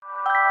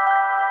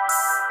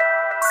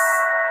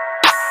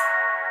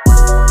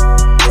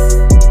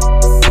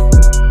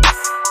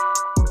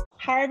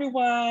Hi,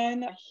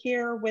 everyone.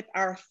 Here with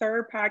our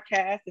third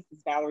podcast. This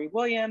is Valerie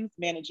Williams,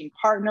 managing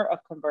partner of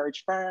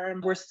Converge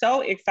Firm. We're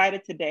so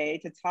excited today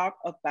to talk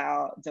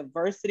about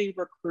diversity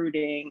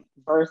recruiting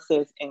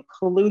versus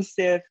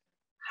inclusive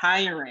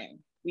hiring.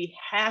 We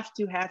have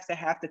to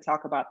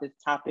talk about this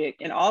topic.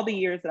 In all the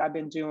years that I've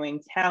been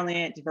doing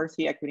talent,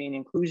 diversity, equity, and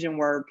inclusion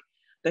work,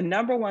 the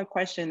number one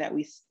question that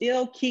we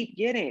still keep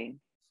getting,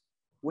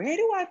 where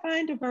do I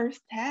find diverse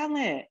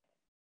talent?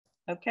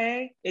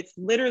 Okay. It's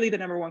literally the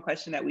number one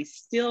question that we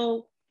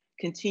still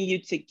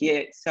continue to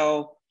get.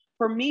 So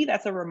for me,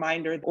 that's a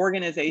reminder that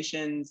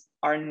organizations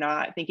are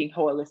not thinking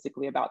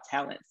holistically about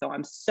talent. So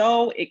I'm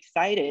so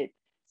excited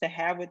to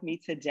have with me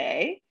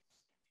today,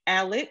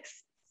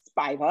 Alex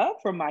Spiva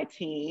from my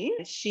team.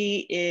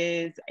 She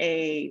is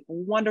a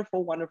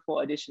wonderful, wonderful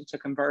addition to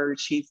Converge.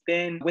 She's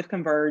been with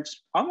Converge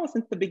almost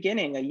since the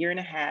beginning, a year and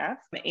a half,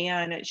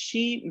 and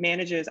she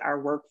manages our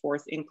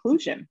workforce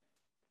inclusion.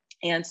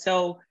 And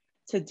so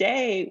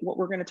today, what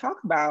we're going to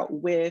talk about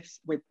with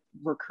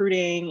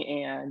recruiting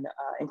and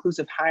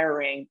inclusive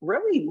hiring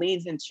really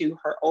leads into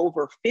her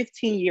over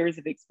 15 years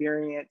of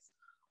experience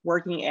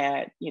working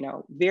at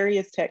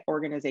various tech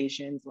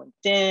organizations,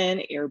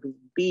 LinkedIn,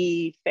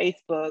 Airbnb,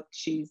 Facebook.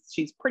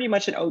 She's pretty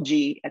much an OG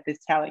at this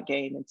talent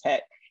game in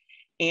tech.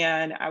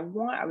 And I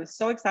was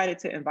so excited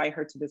to invite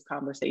her to this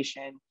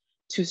conversation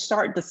to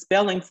start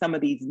dispelling some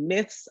of these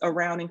myths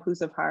around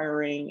inclusive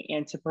hiring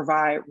and to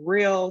provide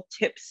real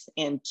tips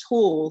and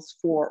tools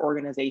for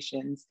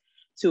organizations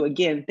to,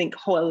 again, think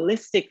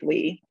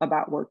holistically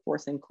about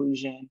workforce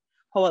inclusion,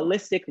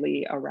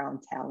 holistically around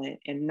talent,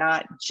 and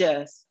not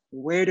just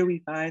where do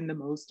we find the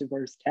most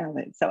diverse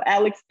talent. So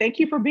Alex, thank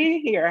you for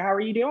being here. How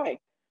are you doing?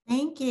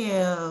 Thank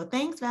you.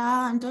 Thanks,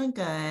 Val. I'm doing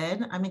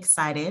good. I'm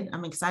excited.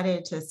 I'm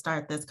excited to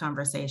start this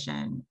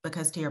conversation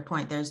because, to your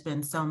point, there's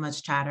been so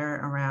much chatter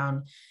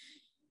around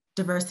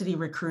diversity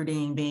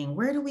recruiting being,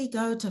 where do we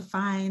go to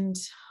find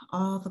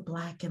all the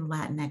Black and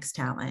Latinx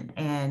talent?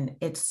 And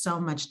it's so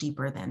much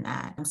deeper than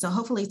that. So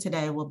hopefully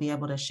today we'll be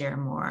able to share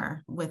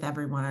more with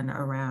everyone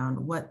around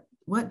what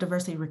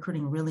diversity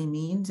recruiting really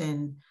means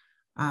and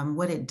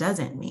what it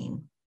doesn't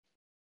mean.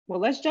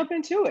 Well, let's jump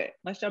into it.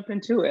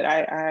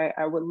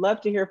 I would love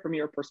to hear from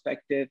your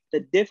perspective, the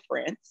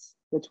difference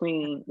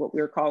between what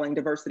we're calling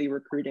diversity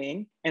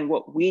recruiting and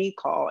what we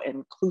call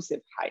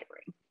inclusive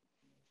hiring.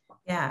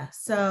 Yeah.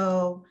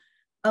 So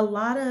a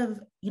lot of,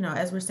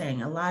 as we're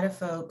saying, a lot of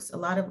folks, a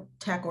lot of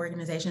tech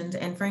organizations,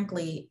 and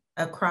frankly,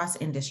 across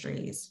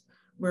industries,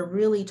 we're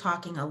really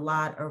talking a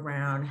lot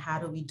around how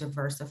do we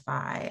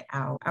diversify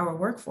our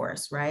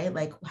workforce, right?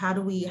 Like how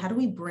do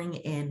we bring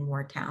in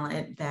more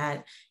talent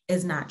that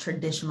is not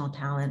traditional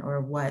talent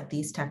or what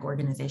these tech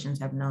organizations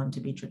have known to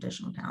be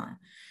traditional talent.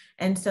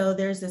 And so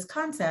there's this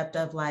concept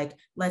of like,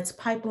 let's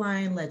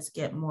pipeline, let's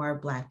get more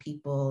Black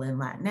people and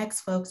Latinx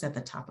folks at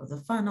the top of the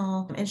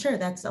funnel. And sure,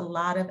 that's a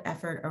lot of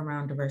effort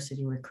around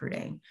diversity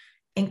recruiting.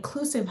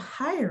 Inclusive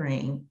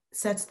hiring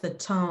sets the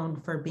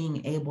tone for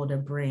being able to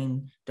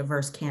bring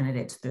diverse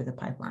candidates through the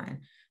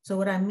pipeline. So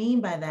what I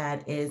mean by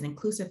that is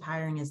inclusive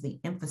hiring is the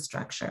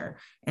infrastructure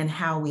and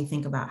how we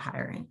think about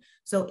hiring.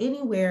 So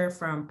anywhere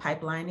from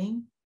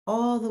pipelining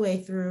all the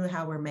way through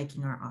how we're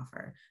making our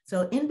offer.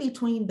 So in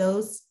between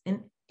those,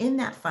 in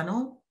that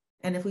funnel,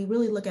 and if we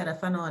really look at a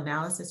funnel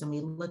analysis and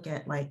we look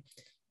at like,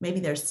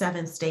 maybe there's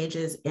 7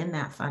 stages in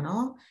that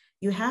funnel,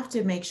 you have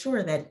to make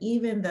sure that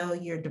even though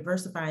you're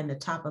diversifying the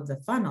top of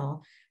the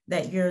funnel,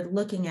 that you're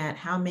looking at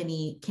how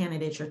many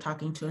candidates you're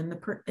talking to in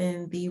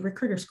the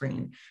recruiter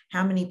screen.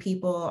 How many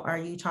people are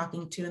you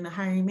talking to in the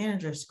hiring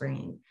manager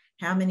screen?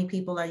 How many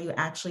people are you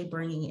actually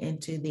bringing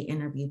into the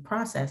interview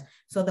process?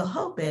 So the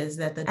hope is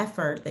that the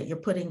effort that you're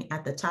putting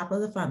at the top of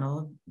the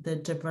funnel, the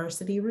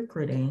diversity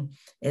recruiting,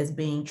 is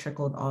being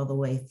trickled all the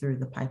way through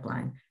the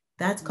pipeline.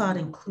 That's called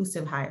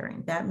inclusive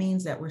hiring. That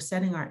means that we're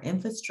setting our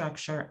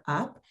infrastructure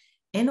up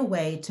in a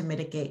way to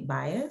mitigate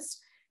bias.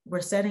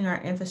 We're setting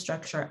our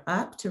infrastructure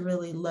up to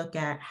really look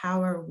at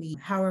how are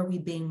we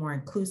being more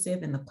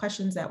inclusive in the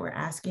questions that we're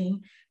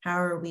asking, how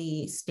are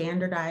we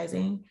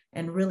standardizing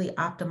and really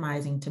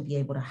optimizing to be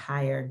able to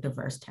hire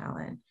diverse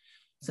talent.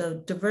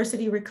 So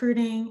diversity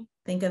recruiting,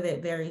 think of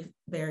it very,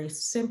 very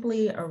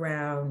simply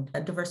around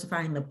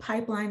diversifying the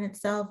pipeline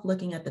itself,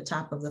 looking at the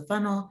top of the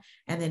funnel,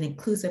 and then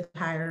inclusive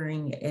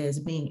hiring is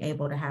being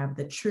able to have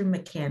the true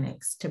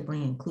mechanics to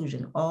bring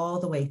inclusion all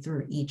the way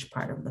through each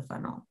part of the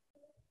funnel.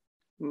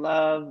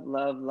 Love,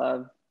 love,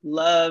 love,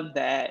 love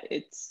that.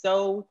 It's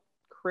so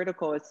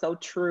critical. It's so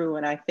true.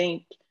 And I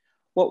think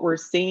what we're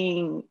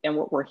seeing and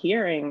what we're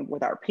hearing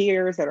with our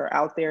peers that are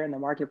out there in the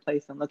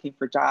marketplace and looking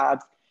for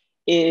jobs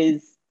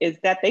is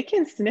that they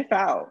can sniff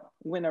out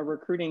when a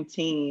recruiting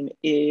team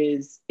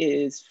is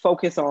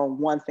focused on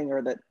one thing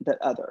or the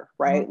other,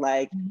 right? Mm-hmm.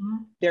 Like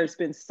there's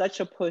been such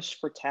a push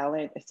for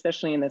talent,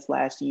 especially in this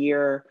last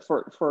year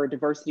for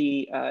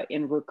diversity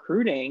in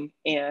recruiting.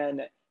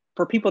 And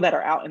for people that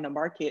are out in the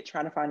market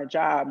trying to find a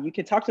job, you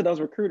can talk to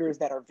those recruiters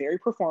that are very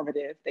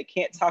performative. They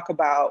can't talk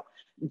about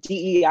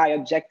DEI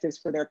objectives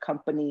for their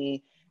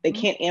company. They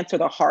can't answer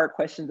the hard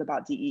questions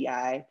about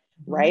DEI.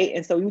 right?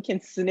 And so you can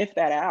sniff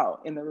that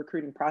out in the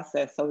recruiting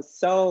process. So it's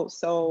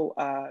so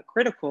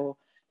critical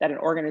that an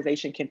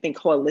organization can think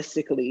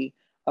holistically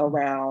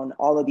around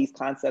all of these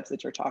concepts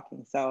that you're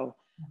talking. So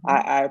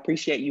I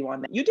appreciate you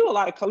on that. You do a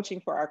lot of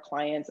coaching for our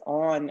clients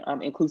on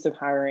inclusive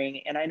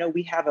hiring. And I know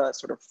we have a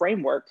sort of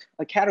framework,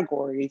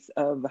 categories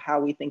of how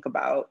we think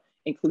about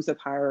inclusive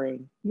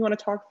hiring. You want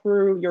to talk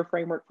through your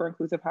framework for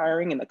inclusive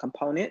hiring and the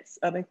components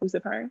of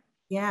inclusive hiring?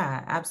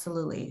 Yeah,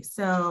 absolutely.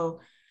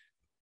 So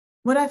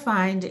what I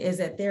find is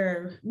that there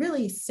are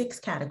really 6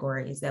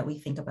 categories that we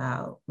think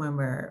about when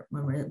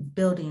we're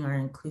building our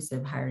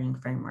inclusive hiring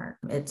framework.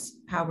 It's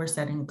how we're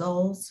setting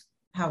goals,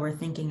 how we're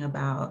thinking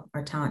about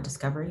our talent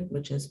discovery,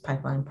 which is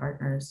pipeline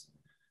partners,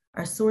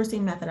 our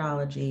sourcing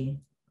methodology,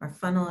 our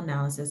funnel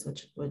analysis,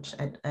 which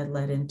I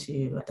led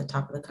into at the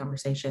top of the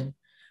conversation,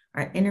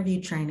 our interview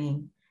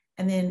training,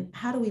 and then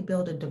how do we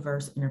build a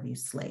diverse interview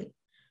slate,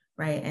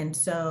 right? And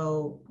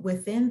so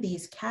within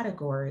these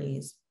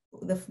categories,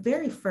 the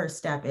very first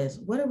step is,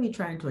 what are we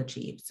trying to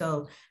achieve?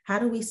 So how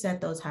do we set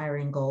those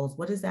hiring goals?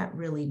 What does that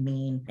really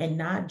mean? And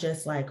not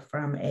just like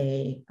from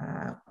a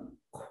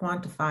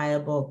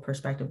quantifiable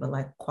perspective, but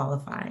like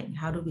qualifying.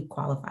 How do we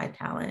qualify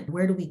talent?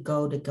 Where do we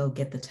go to go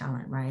get the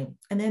talent, right?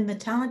 And then the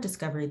talent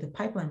discovery, the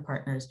pipeline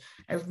partners,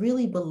 I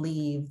really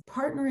believe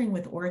partnering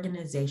with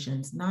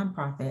organizations,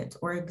 nonprofits,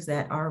 orgs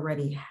that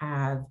already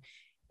have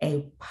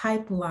a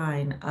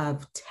pipeline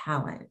of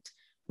talent,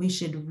 we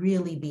should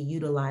really be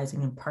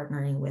utilizing and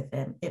partnering with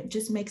them. It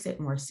just makes it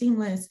more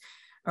seamless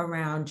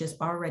around just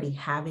already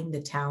having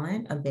the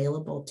talent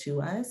available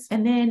to us.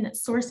 And then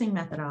sourcing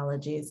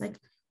methodologies, like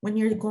when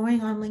you're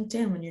going on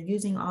LinkedIn, when you're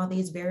using all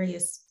these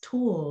various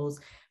tools,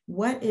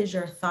 what is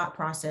your thought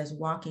process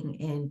walking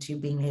into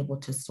being able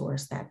to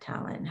source that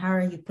talent? How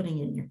are you putting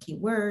in your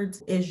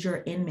keywords? Is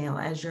your email,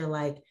 as you're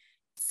like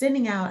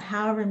sending out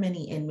however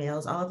many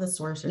emails, all the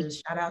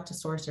sourcers, shout out to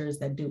sourcers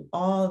that do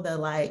all the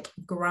like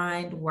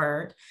grind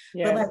work,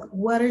 but like,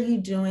 what are you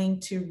doing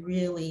to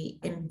really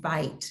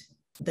invite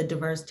the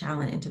diverse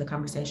talent into the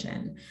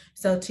conversation?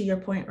 So to your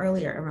point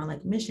earlier around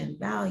like mission,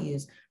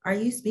 values, are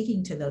you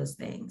speaking to those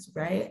things,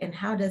 right? And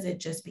how does it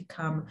just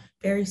become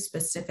very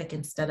specific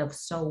instead of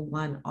so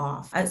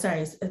one-off?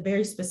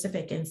 Very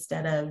specific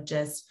instead of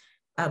just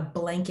a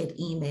blanket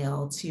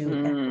email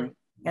to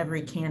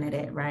every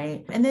candidate,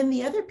 right? And then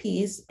the other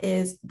piece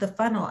is the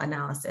funnel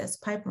analysis,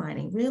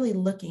 pipelining, really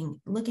looking,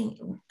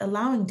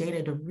 allowing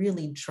data to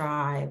really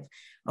drive,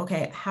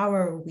 okay, how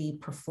are we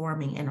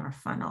performing in our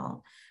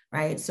funnel?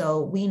 Right.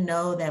 So we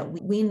know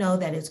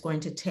that it's going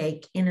to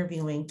take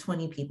interviewing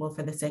 20 people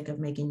for the sake of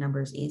making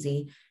numbers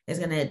easy.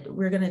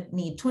 We're going to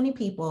need 20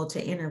 people to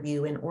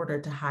interview in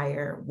order to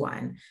hire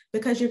one,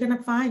 because you're going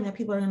to find that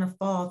people are going to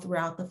fall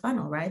throughout the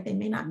funnel, right? They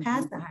may not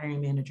pass the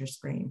hiring manager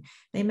screen.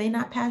 They may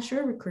not pass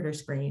your recruiter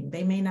screen.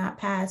 They may not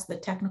pass the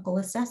technical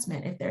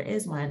assessment if there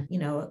is one,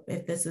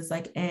 if this is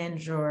like Eng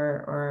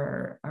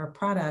or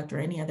product or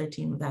any other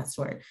team of that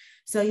sort.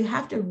 So you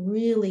have to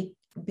really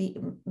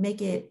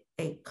make it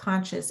a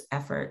conscious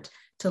effort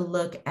to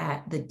look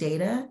at the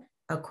data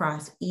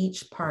across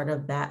each part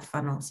of that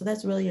funnel. So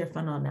that's really your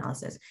funnel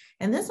analysis.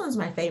 And this one's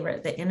my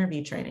favorite, the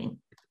interview training.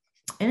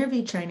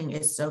 Interview training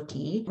is so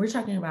key. We're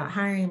talking about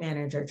hiring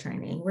manager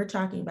training. We're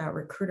talking about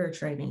recruiter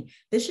training.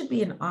 This should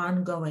be an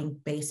ongoing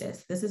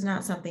basis. This is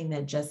not something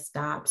that just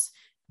stops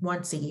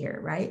once a year,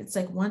 right? It's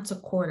like once a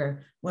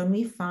quarter when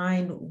we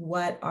find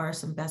what are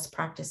some best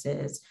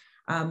practices.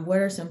 What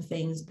are some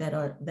things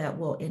that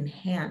will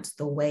enhance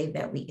the way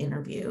that we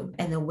interview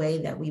and the way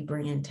that we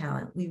bring in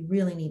talent? We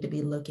really need to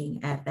be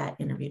looking at that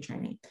interview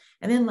training.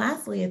 And then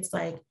lastly, it's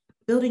like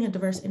building a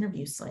diverse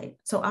interview slate.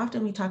 So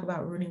often we talk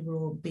about Rooney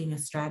Rule being a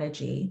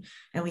strategy,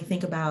 and we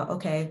think about,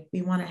 okay,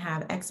 we want to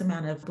have X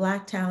amount of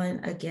Black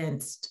talent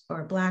against,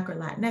 or Black or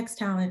Latinx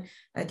talent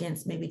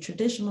against maybe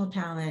traditional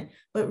talent.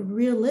 But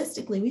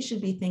realistically, we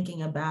should be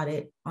thinking about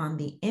it on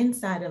the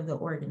inside of the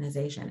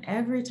organization.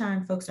 Every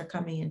time folks are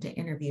coming in to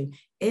interview,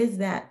 is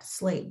that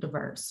slate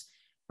diverse?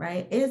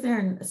 Right? Is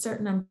there a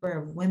certain number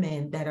of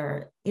women that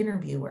are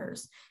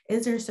interviewers?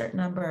 Is there a certain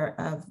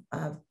number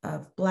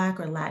of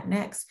Black or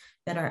Latinx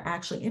that are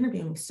actually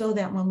interviewing, so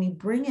that when we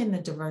bring in the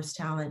diverse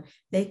talent,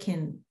 they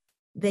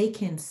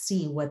can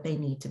see what they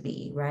need to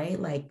be, right?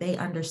 Like they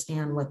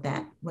understand what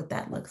that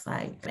looks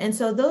like. And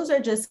so those are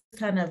just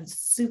kind of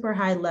super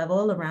high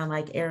level around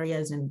like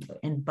areas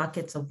and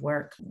buckets of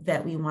work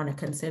that we want to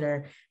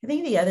consider. I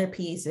think the other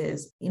piece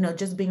is,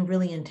 just being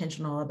really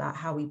intentional about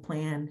how we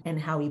plan and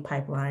how we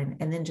pipeline,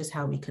 and then just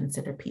how we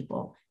consider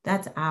people.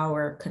 That's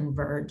our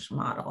Converge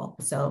model.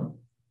 So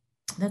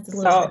that's a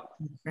little bit of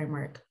the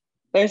framework.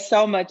 There's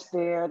so much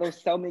there. There's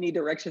so many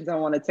directions I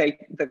want to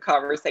take the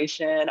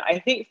conversation. I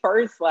think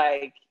first,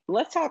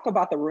 let's talk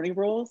about the Rooney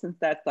Rule, since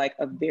that's like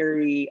a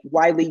very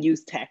widely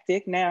used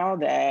tactic now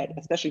that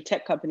especially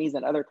tech companies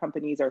and other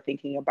companies are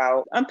thinking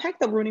about. Unpack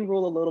the Rooney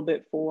Rule a little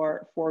bit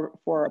for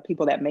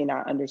people that may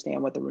not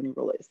understand what the Rooney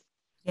Rule is.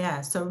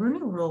 Yeah, so Rooney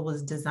Rule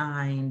was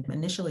designed,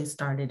 initially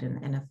started in the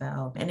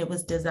NFL, and it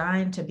was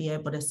designed to be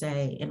able to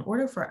say, in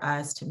order for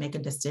us to make a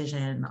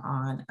decision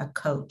on a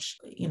coach,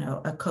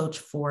 a coach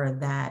for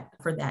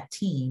that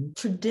team,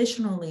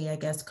 traditionally, I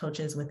guess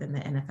coaches within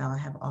the NFL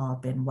have all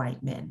been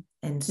white men.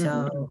 And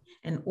so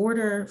in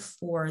order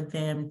for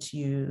them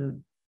to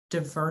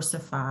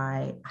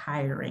diversify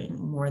hiring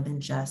more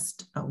than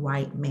just a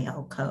white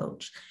male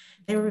coach,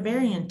 they were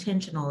very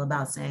intentional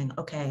about saying,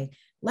 okay,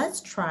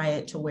 let's try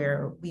it to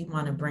where we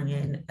want to bring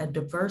in a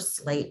diverse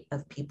slate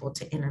of people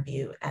to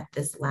interview at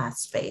this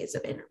last phase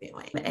of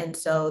interviewing. And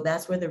so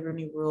that's where the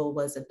Rooney Rule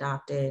was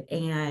adopted.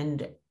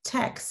 And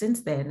tech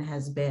since then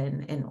has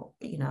been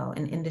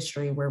an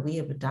industry where we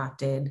have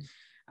adopted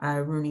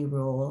Rooney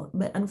Rule.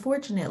 But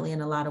unfortunately,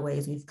 in a lot of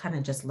ways, we've kind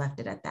of just left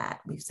it at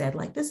that. We've said,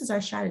 like, this is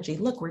our strategy.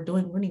 Look, we're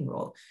doing Rooney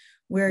Rule.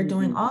 We're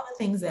doing all the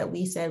things that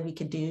we said we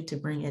could do to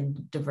bring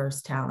in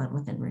diverse talent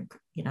within,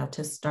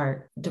 to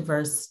start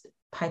diverse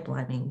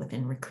pipelining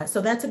within recruit.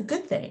 So that's a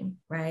good thing,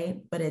 right?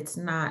 But it's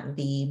not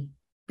the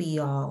be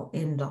all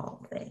end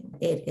all thing.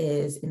 It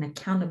is an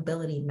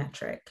accountability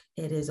metric.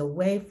 It is a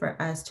way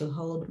for us to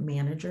hold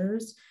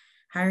managers,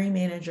 hiring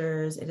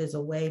managers. It is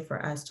a way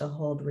for us to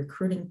hold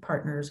recruiting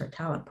partners or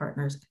talent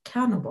partners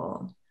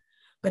accountable.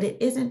 But it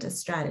isn't a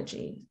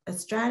strategy. A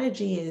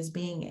strategy is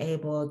being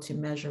able to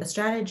measure. A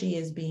strategy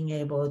is being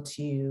able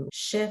to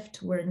shift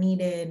where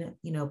needed,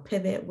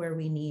 pivot where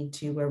we need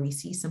to, where we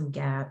see some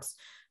gaps.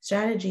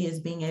 Strategy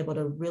is being able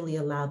to really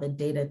allow the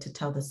data to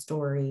tell the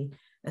story.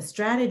 A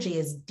strategy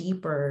is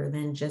deeper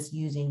than just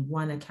using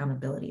one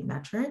accountability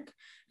metric.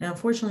 And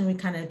unfortunately, we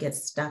kind of get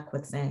stuck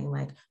with saying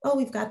like, oh,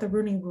 we've got the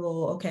Rooney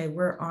Rule. Okay,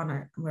 we're on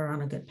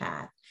a good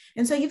path.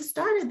 And so you've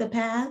started the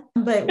path,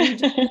 but we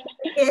just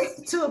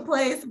get to a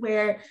place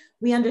where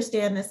we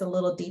understand this a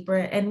little deeper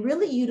and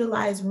really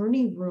utilize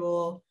Rooney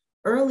Rule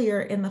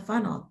earlier in the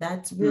funnel.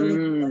 That's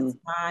really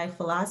my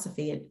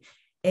philosophy.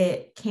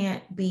 It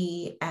can't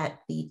be at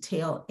the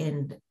tail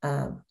end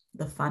of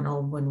the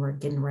funnel when we're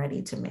getting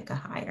ready to make a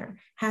hire.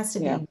 It has to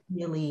be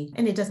really,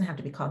 and it doesn't have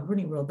to be called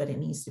Rooney Rule, but it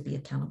needs to be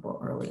accountable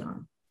early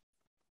on.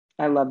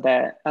 I love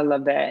that.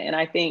 And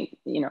I think,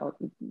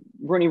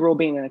 Rooney Rule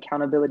being an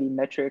accountability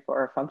metric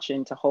or a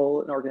function to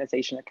hold an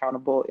organization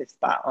accountable is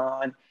spot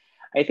on.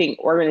 I think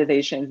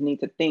organizations need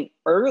to think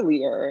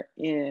earlier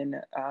in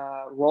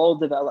role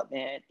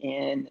development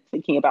and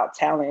thinking about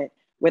talent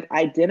with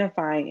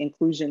identifying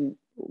inclusion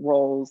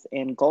roles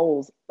and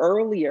goals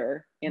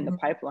earlier in the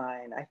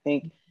pipeline. I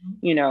think,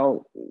 we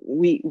know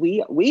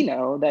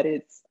that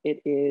it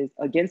is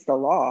against the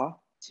law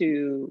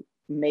to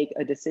make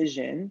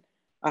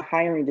a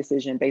hiring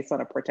decision based on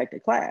a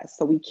protected class.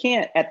 So we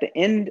can't, at the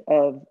end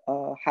of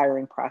a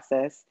hiring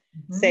process,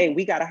 say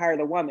we got to hire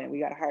the woman, we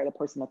got to hire the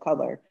person of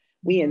color.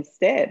 We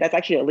instead, that's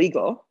actually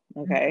illegal.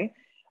 Okay.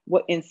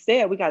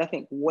 Instead, we got to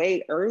think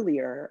way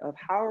earlier of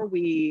how are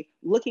we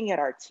looking at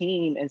our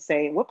team and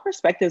saying what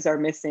perspectives are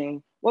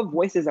missing, what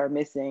voices are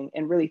missing,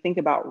 and really think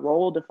about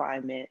role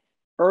definement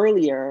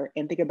earlier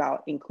and think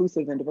about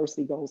inclusive and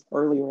diversity goals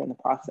earlier in the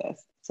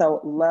process.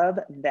 So love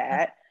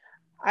that.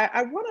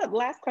 I want to,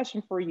 last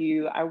question for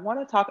you. I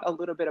want to talk a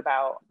little bit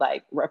about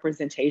like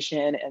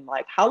representation and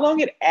like how long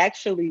it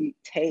actually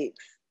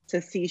takes to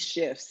see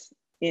shifts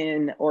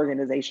in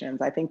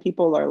organizations. I think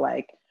people are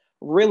like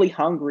really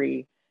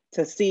hungry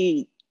to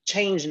see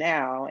change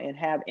now and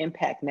have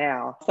impact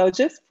now. So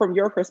just from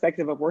your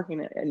perspective of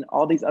working in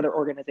all these other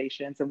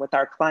organizations and with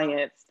our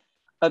clients,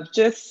 of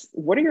just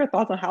what are your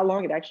thoughts on how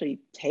long it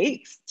actually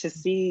takes to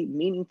see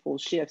meaningful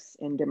shifts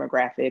in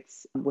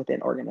demographics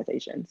within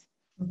organizations?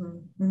 I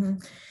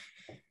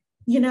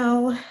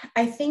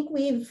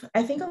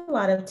think a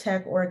lot of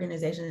tech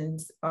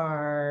organizations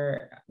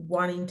are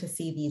wanting to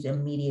see these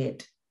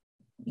immediate,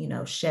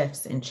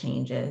 shifts and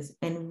changes.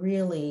 And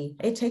really,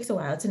 it takes a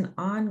while. It's an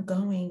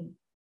ongoing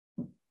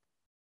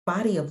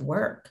body of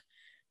work,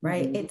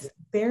 right? It's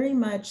very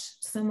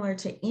much similar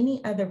to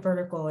any other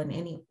vertical in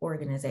any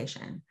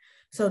organization.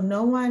 So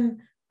no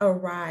one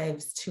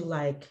arrives to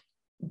like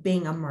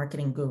being a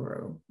marketing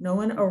guru. No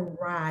one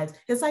arrives.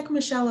 It's like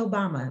Michelle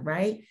Obama,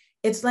 right?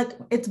 It's like,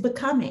 it's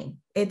becoming.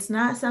 It's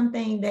not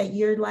something that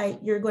you're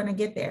going to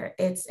get there.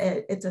 It's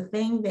a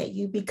thing that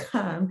you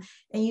become,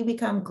 and you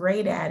become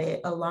great at it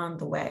along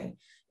the way.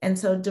 And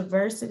so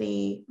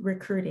diversity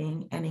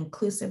recruiting and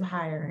inclusive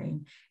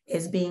hiring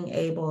is being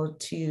able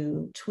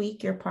to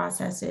tweak your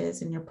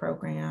processes and your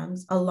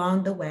programs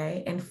along the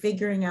way and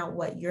figuring out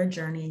what your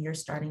journey and your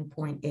starting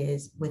point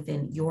is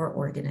within your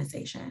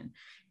organization.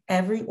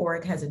 Every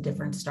org has a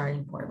different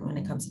starting point when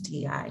it comes to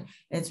TEI.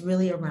 It's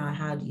really around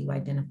how do you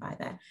identify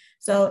that.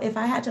 So if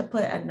I had to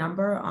put a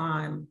number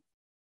on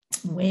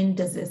when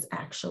does this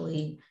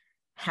actually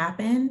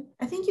happen,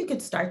 I think you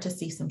could start to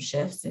see some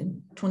shifts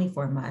in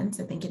 24 months.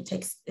 I think it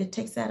takes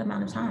that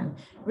amount of time.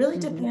 It really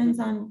depends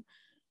on,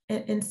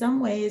 in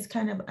some ways,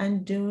 kind of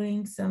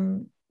undoing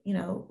some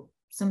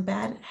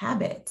bad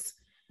habits.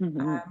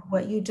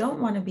 What you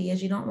don't want to be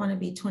is you don't want to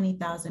be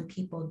 20,000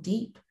 people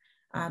deep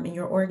and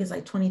your org is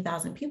like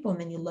 20,000 people, and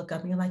then you look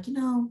up and you're like,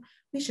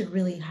 we should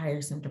really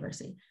hire some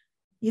diversity.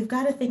 You've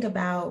got to think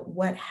about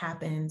what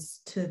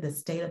happens to the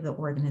state of the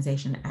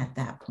organization at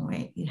that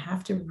point. You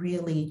have to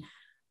really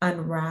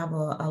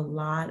unravel a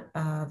lot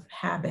of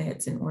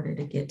habits in order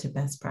to get to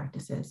best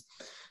practices.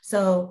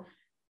 So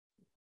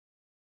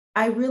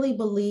I really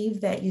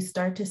believe that you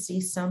start to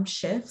see some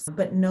shifts,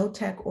 but no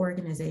tech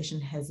organization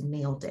has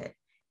nailed it.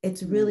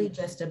 It's really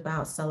just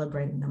about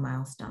celebrating the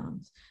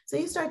milestones. So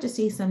you start to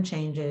see some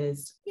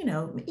changes,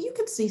 you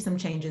could see some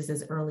changes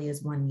as early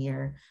as 1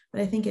 year, but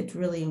I think it's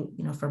really,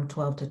 from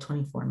 12 to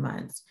 24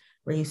 months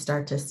where you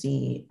start to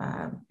see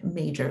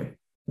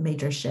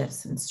major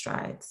shifts and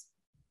strides.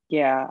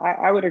 Yeah,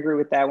 I would agree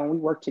with that. When we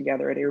worked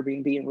together at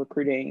Airbnb and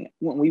recruiting,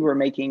 when we were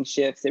making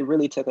shifts, it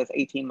really took us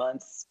 18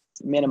 months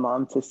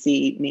minimum to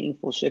see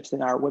meaningful shifts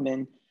in our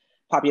women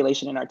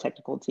population in our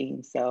technical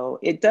team. So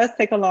it does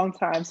take a long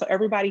time. So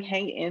everybody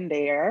hang in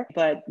there,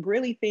 but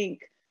really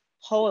think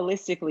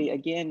holistically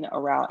again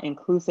around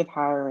inclusive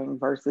hiring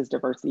versus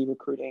diversity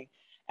recruiting.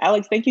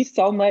 Alex, thank you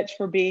so much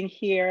for being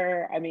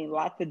here. I mean,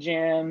 lots of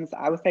gems.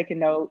 I was taking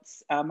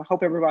notes. I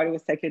hope everybody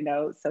was taking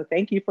notes. So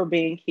thank you for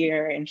being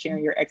here and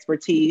sharing your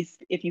expertise.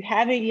 If you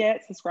haven't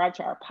yet, subscribe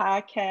to our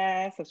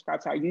podcast,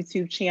 subscribe to our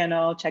YouTube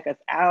channel, check us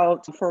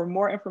out. For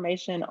more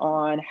information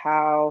on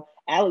how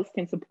Alex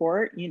can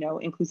support,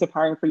 inclusive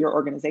hiring for your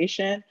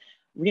organization,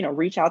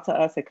 reach out to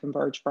us at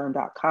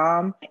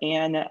convergefirm.com.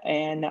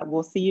 And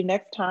we'll see you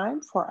next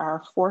time for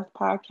our 4th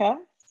podcast.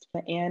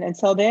 And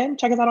until then,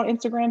 check us out on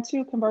Instagram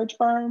too, Converge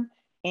Firm.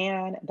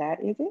 And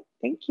that is it.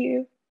 Thank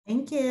you.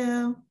 Thank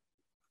you.